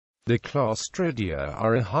The Clostridia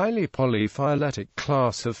are a highly polyphyletic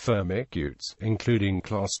class of Firmicutes, including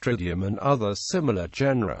Clostridium and other similar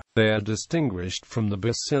genera. They are distinguished from the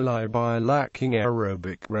Bacilli by lacking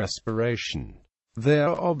aerobic respiration. They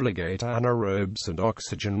are obligate anaerobes and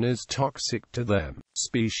oxygen is toxic to them.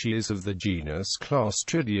 Species of the genus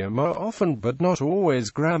Clostridium are often but not always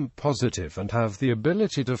gram-positive and have the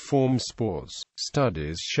ability to form spores.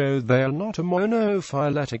 Studies show they are not a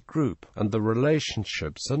monophyletic group, and the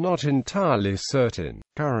relationships are not entirely certain.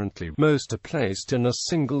 Currently, most are placed in a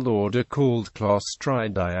single order called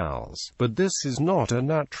Clostridiales, but this is not a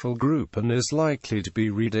natural group and is likely to be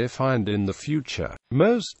redefined in the future.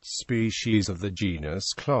 Most species of the genus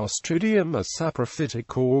Clostridium are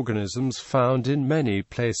saprophytic organisms found in many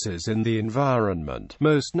places in the environment,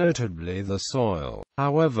 most notably the soil.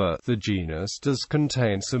 However, the genus does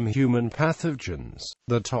contain some human pathogens.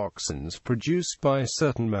 The toxins produced by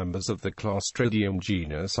certain members of the Clostridium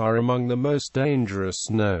genus are among the most dangerous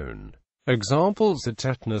known. Examples are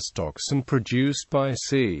tetanus toxin produced by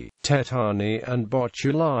C. tetani and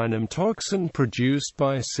botulinum toxin produced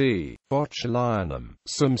by C. botulinum.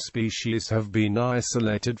 Some species have been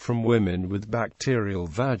isolated from women with bacterial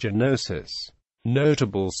vaginosis.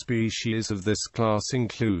 Notable species of this class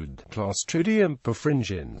include Clostridium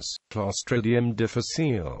perfringens, Clostridium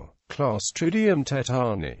difficile, Clostridium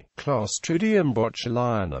tetani, Clostridium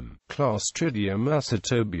botulinum, Clostridium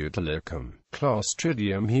acetobutylicum,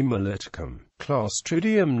 Clostridium hemolyticum,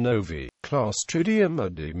 Clostridium novi, Clostridium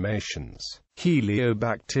adimacens.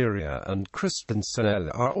 Heliobacteria and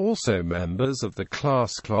Crispinella are also members of the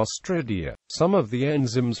class Clostridia. Some of the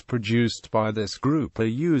enzymes produced by this group are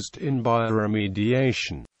used in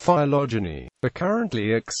bioremediation. Phylogeny. The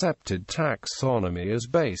currently accepted taxonomy is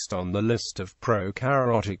based on the list of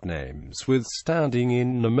prokaryotic names with standing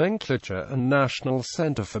in nomenclature and National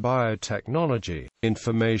Center for Biotechnology.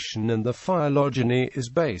 Information in the phylogeny is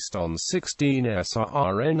based on 16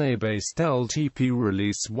 sRNA-based LTP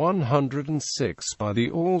Release 106 by the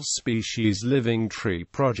All Species Living Tree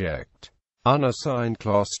Project. Unassigned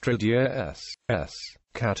Clostridia s.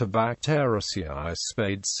 Catobacteriaceae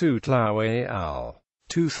spade Sutlau al.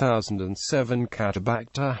 2007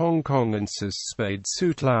 Catobacter hongkongensis spade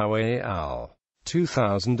Sutlau al.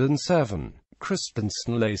 2007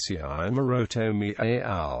 Crispincellaceae Morotomi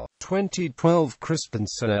al. 2012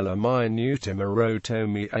 Crispinella minuta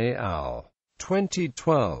Morotomi al.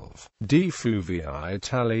 2012 Defluvii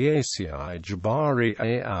Italiaceae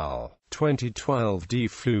Jabari al. 2012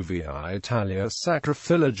 Defluvii Italia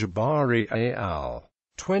Sacrophylla Jabari al.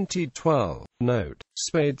 2012. Note: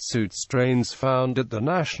 spadesuit strains found at the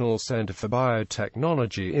National Center for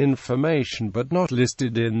Biotechnology information but not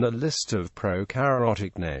listed in the list of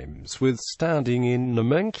prokaryotic names with standing in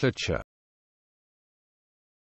nomenclature.